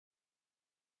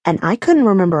And I couldn't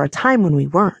remember a time when we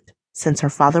weren't, since her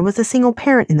father was a single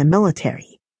parent in the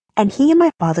military, and he and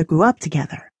my father grew up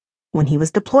together. When he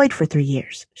was deployed for 3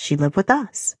 years, she lived with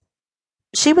us.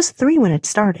 She was 3 when it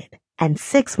started, and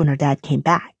 6 when her dad came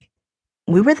back.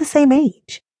 We were the same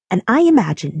age, and I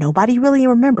imagine nobody really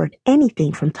remembered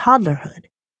anything from toddlerhood.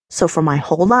 So for my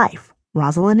whole life,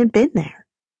 Roslyn had been there.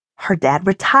 Her dad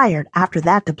retired after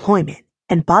that deployment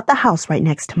and bought the house right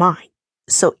next to mine.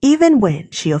 So even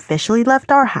when she officially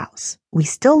left our house, we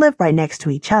still lived right next to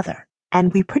each other,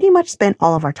 and we pretty much spent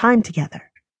all of our time together.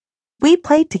 We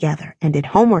played together and did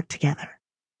homework together.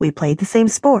 We played the same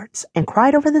sports and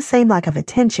cried over the same lack of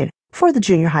attention for the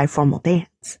junior high formal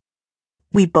dance.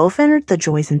 We both entered the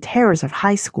joys and terrors of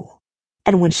high school,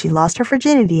 and when she lost her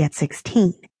virginity at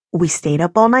 16, we stayed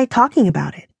up all night talking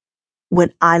about it.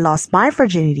 When I lost my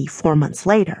virginity 4 months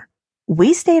later,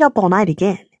 we stayed up all night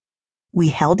again. We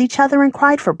held each other and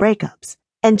cried for breakups,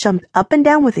 and jumped up and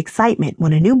down with excitement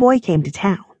when a new boy came to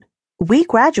town. We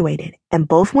graduated and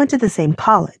both went to the same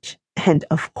college, and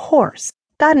of course,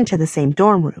 got into the same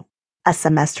dorm room. A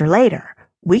semester later,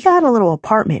 we got a little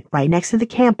apartment right next to the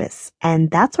campus, and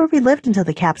that's where we lived until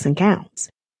the caps and gowns.